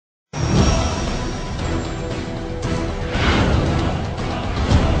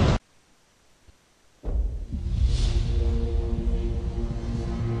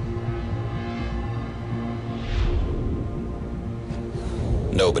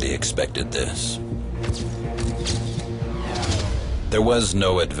Nobody expected this. There was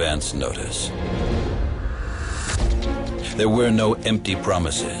no advance notice. There were no empty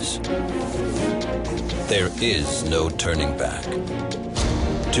promises. There is no turning back.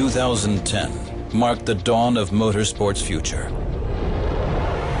 2010 marked the dawn of motorsport's future.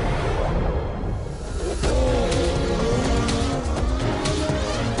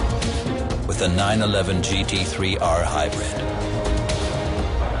 With the 911 GT3R hybrid.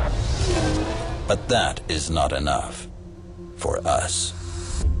 But that is not enough for us.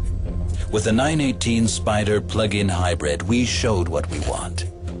 With the 918 Spider plug-in hybrid, we showed what we want.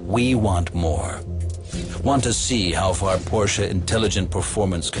 We want more. Want to see how far Porsche intelligent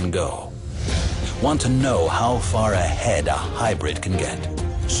performance can go. Want to know how far ahead a hybrid can get.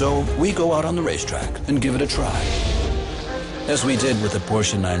 So we go out on the racetrack and give it a try. As we did with the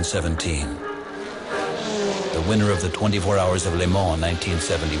Porsche 917. The winner of the 24 Hours of Le Mans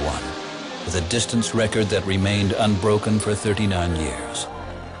 1971. With a distance record that remained unbroken for 39 years.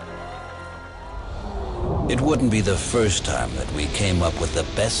 It wouldn't be the first time that we came up with the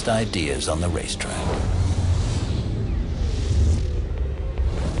best ideas on the racetrack.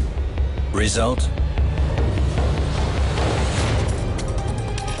 Result?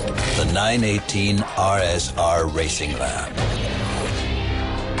 The 918 RSR Racing Lab.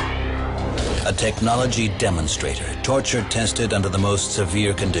 A technology demonstrator, torture tested under the most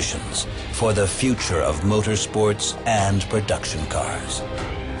severe conditions for the future of motorsports and production cars.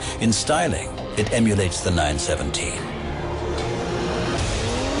 In styling, it emulates the 917.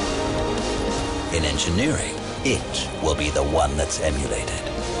 In engineering, it will be the one that's emulated.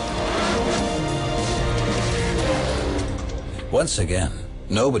 Once again,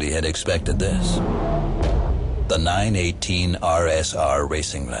 nobody had expected this. The 918 RSR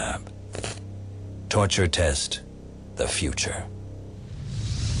Racing Lab. Torture test the future.